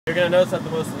You're going to notice that the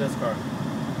most in this car.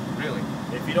 Really?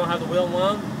 If you don't have the wheel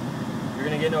alone, you're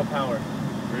going to get no power.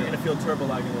 Really? You're going to feel turbo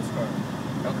lag in this car.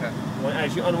 Okay.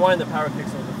 As you unwind, the power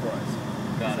kicks over the four eyes.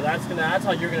 Got so it. that's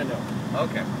how you're going to know.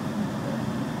 Okay.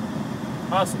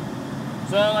 Awesome.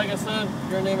 So, like I said,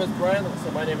 your name is Bryan.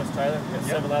 So my name is Tyler. We got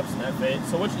 7 laps in F8.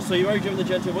 So you already driven the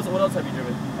Gen 2. What else have you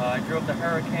driven? I drove the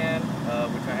Hurricane,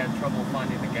 which I had trouble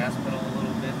finding the gas pedal a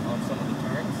little bit on some of the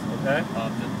turns. Okay.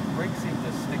 The brakes seem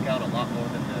to stick out a lot more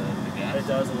than the gas. It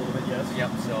does a little bit, yes.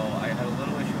 Yep. So I had a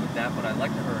little issue with that, but I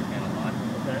like the Hurricane a lot.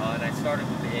 Okay. And I started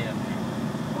with the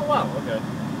AMG. Oh wow. Okay.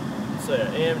 So yeah,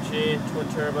 AMG, twin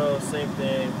turbo, same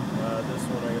thing. This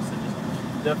one, I guess,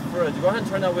 go ahead and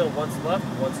turn that wheel once left,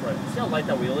 once right. See how light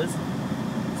that wheel is?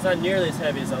 It's not nearly as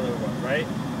heavy as the other one, right?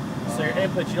 So your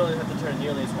input, you don't have to turn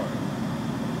nearly as hard.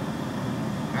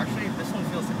 Actually, this one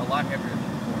feels a lot heavier than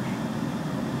the Porsche.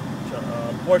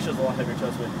 Porsche's a lot heavier,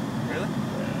 trust me. Really?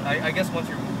 Yeah. I guess once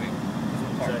you're moving, because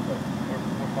we're parked. Exactly.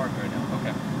 We're parked right now.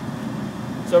 Okay.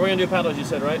 So we're gonna do paddles, you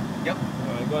said, right? Yep.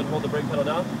 All right, go ahead and hold the brake pedal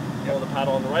down. Yep. Hold the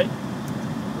paddle on the right.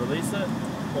 Release it.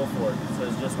 Pull forward. It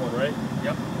says just one, right?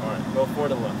 Yep. All right, go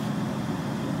forward and left.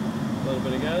 A little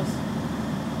bit of gas.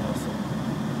 Awesome.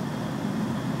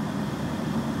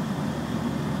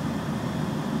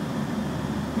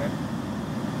 Okay.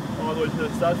 All the way to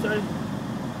the stop sign.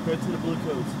 Go to the blue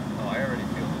codes. Oh, I already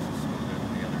feel this is smoother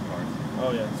than the other cars.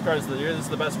 Oh yeah, this is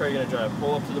the best car you're gonna drive.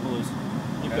 Pull up to the blues.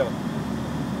 Keep going.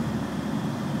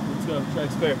 Let's go.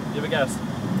 Track's clear. Give it gas.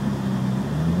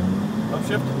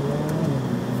 Upshift.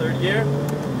 Third gear.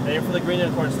 Aim for the green in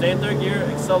the corner. Stay in third gear.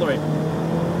 Accelerate.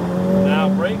 Now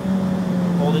brake.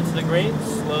 Hold it to the green.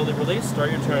 Slowly release.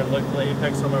 Start your turn. Look for the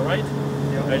apex on my right.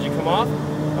 Yep. As you come off,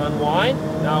 unwind.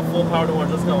 Now full power to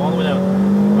orange. Let's go all the way down.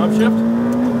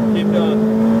 Upshift. Keep going.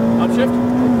 Upshift.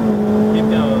 Keep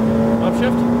going.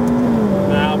 Upshift.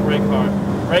 Now brake hard.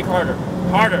 Brake harder.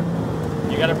 Harder.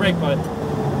 You got to brake, bud.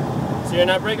 So you're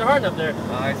not braking hard enough there.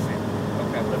 I see.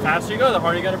 Okay. The faster you go, the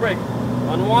harder you got to brake.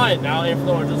 Unwind. Now aim for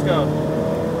the orange. Let's go.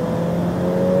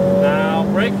 Now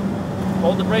brake.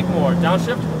 Hold the brake more.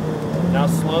 Downshift. Now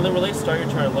slowly release. Start your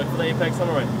turn. Look for the apex on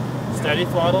the right. Steady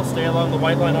throttle. Stay along the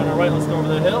white line on our right. Let's go over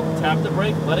the hill. Tap the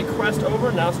brake. Let it crest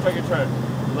over. Now start your turn.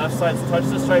 Left side. Touch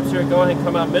the stripes here. Go ahead and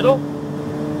come out middle.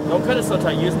 Don't cut it so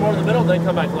tight. Use more of the middle. Then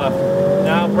come back left.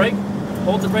 Now brake.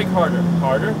 Hold the brake harder.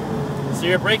 Harder. So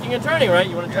you're braking and turning, right?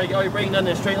 You want to try to get all your braking done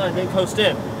in a straight line. Then coast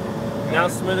in. Now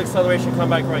smooth acceleration. Come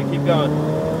back right. Keep going.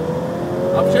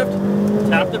 Upshift.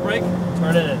 Tap the brake.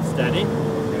 Turn it in. Steady.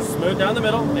 Smooth down the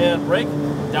middle and brake.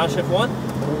 Downshift 1.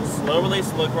 Slow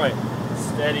release. Look right.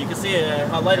 Steady. You can see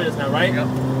how light it is now, right? Yep.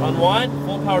 Unwind.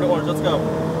 Full power to orange. Let's go.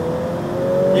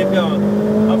 Keep going.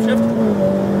 Upshift.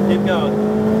 Keep going.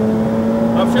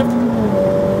 Upshift.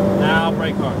 Now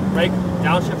brake hard. Brake.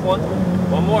 Downshift 1.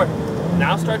 One more.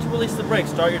 Now start to release the brake.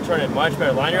 Start your turn in. Much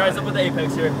better. Line your eyes up with the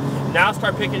apex here. Now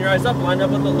start picking your eyes up. Line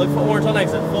up with the look for orange on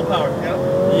exit. Full power.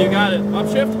 Yep. You got it.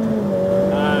 Upshift.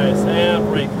 Nice. And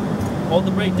brake. Hold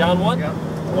the brake down 1. Yep.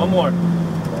 One more.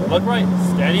 Look right.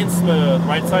 Steady and smooth.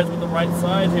 Right side's with the right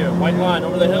side here. White line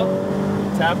over the hill.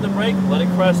 Tap the brake. Let it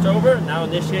crest over. Now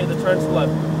initiate the turn to the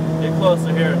left. Get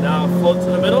closer here. Now float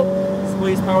to the middle.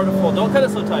 Squeeze power to full. Don't cut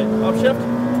it so tight. Upshift.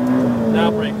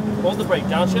 Now brake. Hold the brake.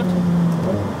 Downshift.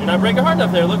 You're not braking hard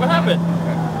enough there. Look what happened.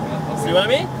 Okay. See what I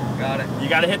mean? Got it. You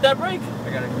got to hit that brake.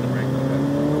 I got to hit the brake.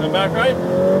 Okay. Come back right.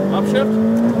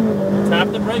 Upshift. Tap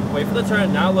the brake. Wait for the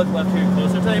turn. Now look left here.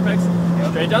 Closer to the apex. Yep.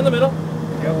 Straight down the middle.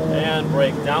 Yep. And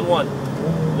brake. Down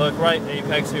 1. Look right.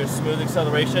 Apex here. Smooth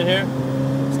acceleration here.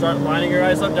 Start lining your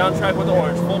eyes up. Down track with the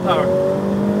orange. Full power.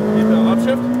 Keep going.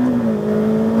 Upshift.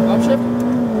 Upshift.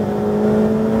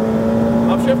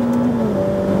 Upshift.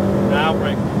 Now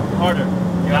brake. Harder.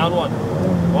 Down 1.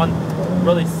 1.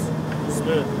 Release.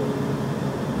 Smooth.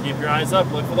 Keep your eyes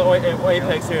up. Look for the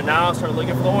apex here. Now start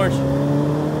looking for the orange.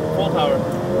 Full power.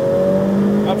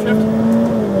 Upshift.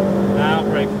 Now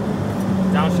brake.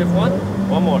 Downshift 1.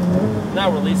 One more. Now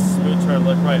release. Smooth turn.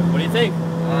 Look right. What do you think?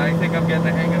 I think I'm getting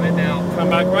the hang of it now. Come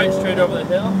back right. Straight over the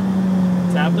hill.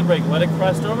 Tap the brake. Let it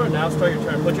crest over. Now start your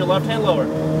turn. Put your left hand lower.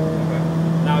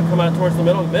 Okay. Now come out towards the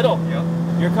middle. Middle. Yep.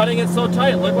 You're cutting it so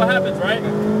tight. Look what happens, right?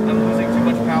 I'm losing too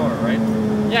much power, right?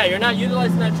 Yeah, you're not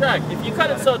utilizing that track. If you cut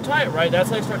it so tight, right, that's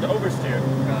how you start to oversteer.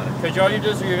 Got it. Because all you do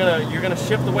is you're gonna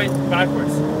shift the weight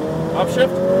backwards.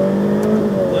 Upshift,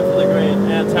 lift for the green,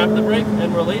 and tap the brake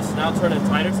and release. Now turn it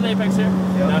tighter to the apex here.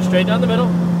 Yep. Now straight down the middle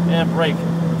and brake.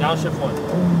 Downshift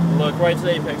 1. Look right to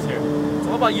the apex here. It's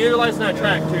all about utilizing that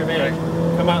track to your advantage.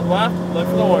 Come out left, look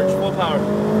for the orange, full power.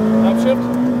 Upshift,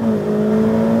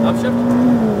 upshift,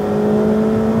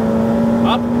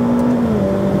 up.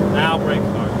 Now brake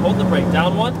hard. Hold the brake.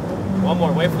 Down one. One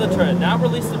more. Wait for the turn. Now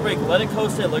release the brake. Let it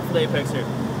coast in. Look for the apex here.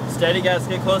 Steady gas.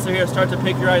 Get closer here. Start to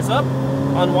pick your eyes up.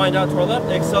 Unwind out to our left.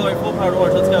 Accelerate full power to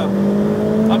orange. Let's go.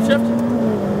 Upshift.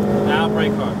 Now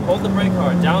brake hard. Hold the brake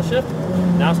hard. Downshift.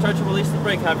 Now start to release the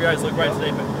brake. Have your eyes look right to the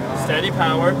apex. Steady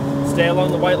power. Stay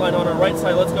along the white line on our right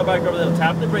side. Let's go back over there.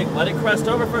 Tap the brake. Let it crest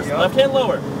over first. Left hand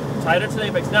lower. Tighter to the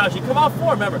apex. Now as you come off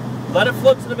forward, remember, let it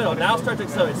float to the middle. Now start to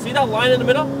accelerate. See that line in the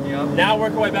middle? Now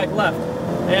work our way back left.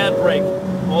 And brake.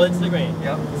 Hold it to the green.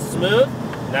 Smooth.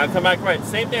 Now come back right.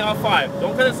 Same thing on 5.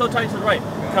 Don't cut it so tight to the right.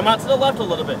 Come out to the left a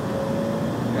little bit.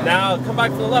 Now come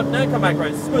back to the left. Then come back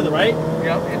right. Smooth it, right?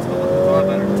 It's a lot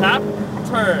better. Tap.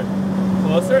 Turn.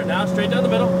 Closer. Now straight down the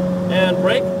middle. And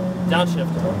brake.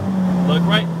 Downshift. Look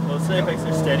right. Close to the apex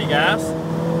here. Steady gas.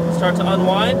 Start to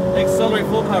unwind. Accelerate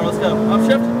full power. Let's go.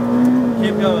 Upshift.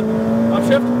 Keep going.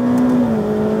 Upshift.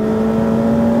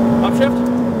 Upshift.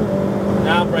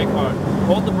 Now brake hard.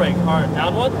 Hold the brake hard.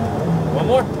 Down one. One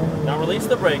more. Now release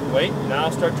the brake. Wait. Now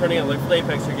start turning it. Look for the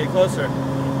apex here. Get closer.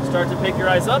 Start to pick your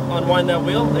eyes up. Unwind that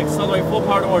wheel. Accelerate full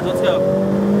power to orange. Let's go.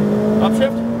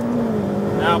 Upshift.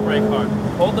 Now brake hard.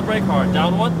 Hold the brake hard.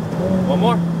 Down one. One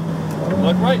more.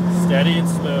 Look right. Steady and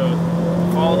smooth.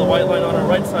 Follow the white line on our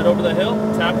right side over the hill.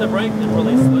 Tap the brake and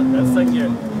release it. That's second gear.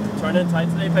 Turn in tight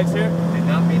to the apex here.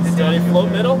 Steady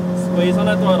float middle. Squeeze on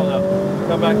that throttle now.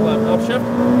 Come back left. Upshift.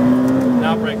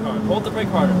 Now brake hard. Hold the brake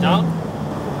harder. Down.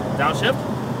 Downshift.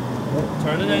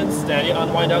 Turn it in. Steady.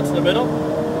 Unwind out to the middle.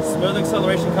 Smooth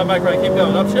acceleration. Come back right. Keep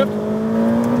going. Upshift.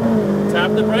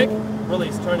 Tap the brake.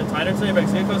 Release. Turn it tighter to the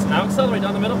apex. Get close. Now accelerate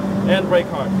down the middle. And brake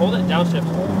hard. Hold it. Downshift.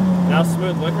 Now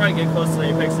smooth. Look right. Get close to the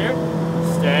apex here.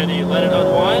 Steady. Let it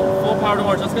unwind. Full power to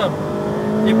orange. Let's go.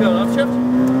 Keep going. Upshift.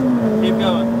 Keep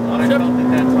going. I felt it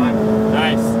that time.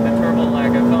 Nice. The turbo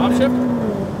lag. I felt Upshift.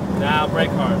 Now brake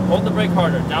hard. Hold the brake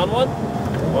harder. Down one.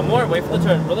 One more. Wait for the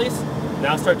turn. Release.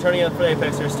 Now start turning it for the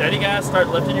apex here. Steady gas. Start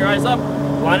lifting your eyes up.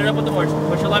 Line it up with the orange.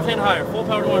 Push your left hand higher. Full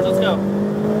power to orange. Let's go.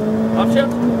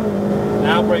 Upshift.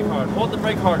 Now brake hard. Hold the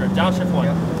brake harder. Downshift one.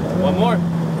 One more.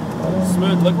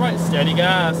 Smooth. Look right. Steady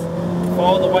gas.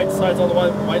 Follow the white sides on the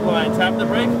white line. Tap the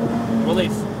brake.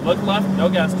 Release. Look left. No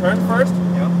gas. Turn first.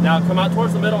 Now come out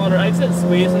towards the middle on our exit.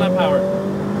 Squeeze on that power.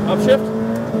 Upshift.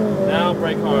 Now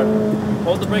brake hard.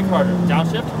 Hold the brake harder.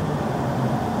 Downshift.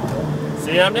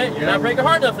 See, Amnate? You're not braking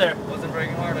hard enough there. Wasn't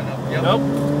braking hard enough. Nope.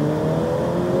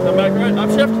 Come back right.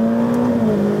 Upshift.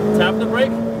 Tap the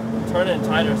brake. Turn it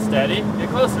tighter. Steady. Get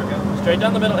closer. Straight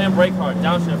down the middle and brake hard.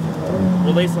 Downshift.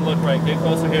 Release and look right. Get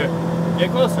closer here.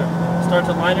 Get closer. Start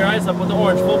to line your eyes up with the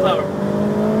orange. Full power.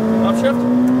 Upshift.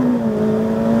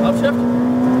 Upshift.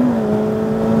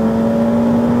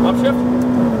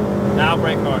 Upshift. Now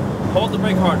brake hard. Hold the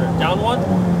brake harder. Down one.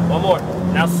 One more.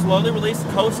 Now slowly release.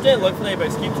 Coast in. Look for the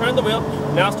apex. Keep turning the wheel.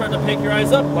 Now start to pick your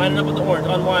eyes up. Line it up with the orange.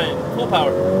 Unwind. Full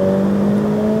power.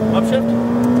 Upshift.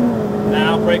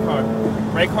 Now brake hard.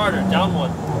 Brake harder. Down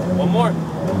one. One more.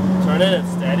 Turn in.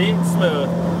 Steady. Smooth.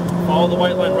 Follow the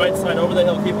white line right side over the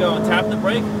hill. Keep going. Tap the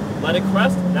brake. Let it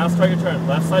crest. Now start your turn.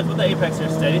 Left side with the apex here.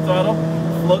 Steady throttle.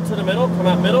 Float to the middle. Come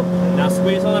out middle. Now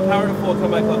squeeze on the power to full.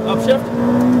 Come back left. Upshift.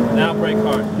 Now brake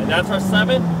hard. And that's our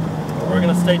 7. We're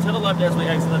going to stay to the left as we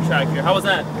exit the track here. How was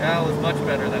that? Yeah, it was much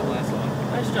better that last one.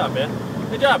 Nice job, man.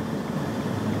 Good job.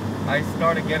 I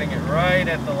started getting it right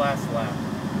at the last lap.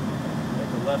 Take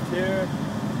the left here.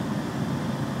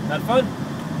 Had fun?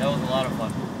 That was a lot of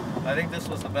fun. I think this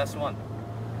was the best one.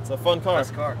 It's a fun car.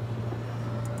 Best car.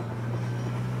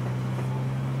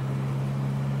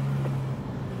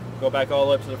 Go back all the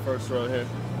way up to the first row here.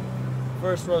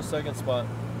 First row, second spot.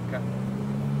 Okay.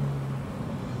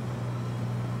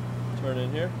 Turn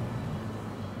in here.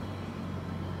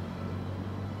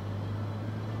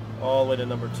 All the way to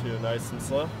number 2, nice and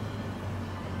slow.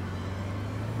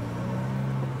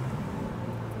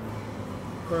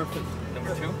 Perfect.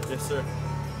 Number 2? Yes, sir.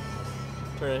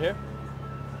 Turn in here.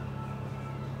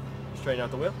 Straighten out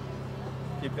the wheel.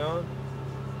 Keep going.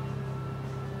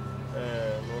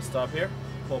 And we'll stop here.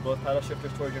 Pull both paddle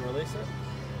shifters towards you and release it.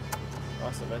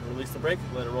 Awesome, man. Release the brake,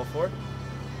 let it roll forward.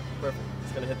 Perfect.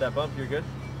 It's going to hit that bump. You're good.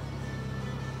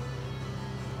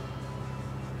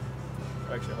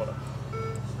 Actually, hold on.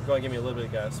 Go and give me a little bit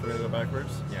of gas. We're going to go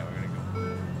backwards. Yeah, we're going to go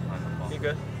on the bump. You're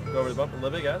good. Go over the bump, a little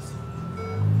bit of gas.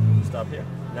 Stop here.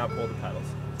 Now pull the paddles.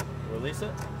 Release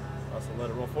it. Also let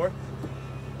it roll forward.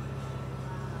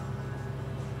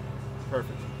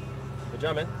 Perfect. Good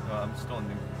job, man. I'm still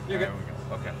new. You're good. There we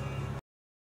go. Okay.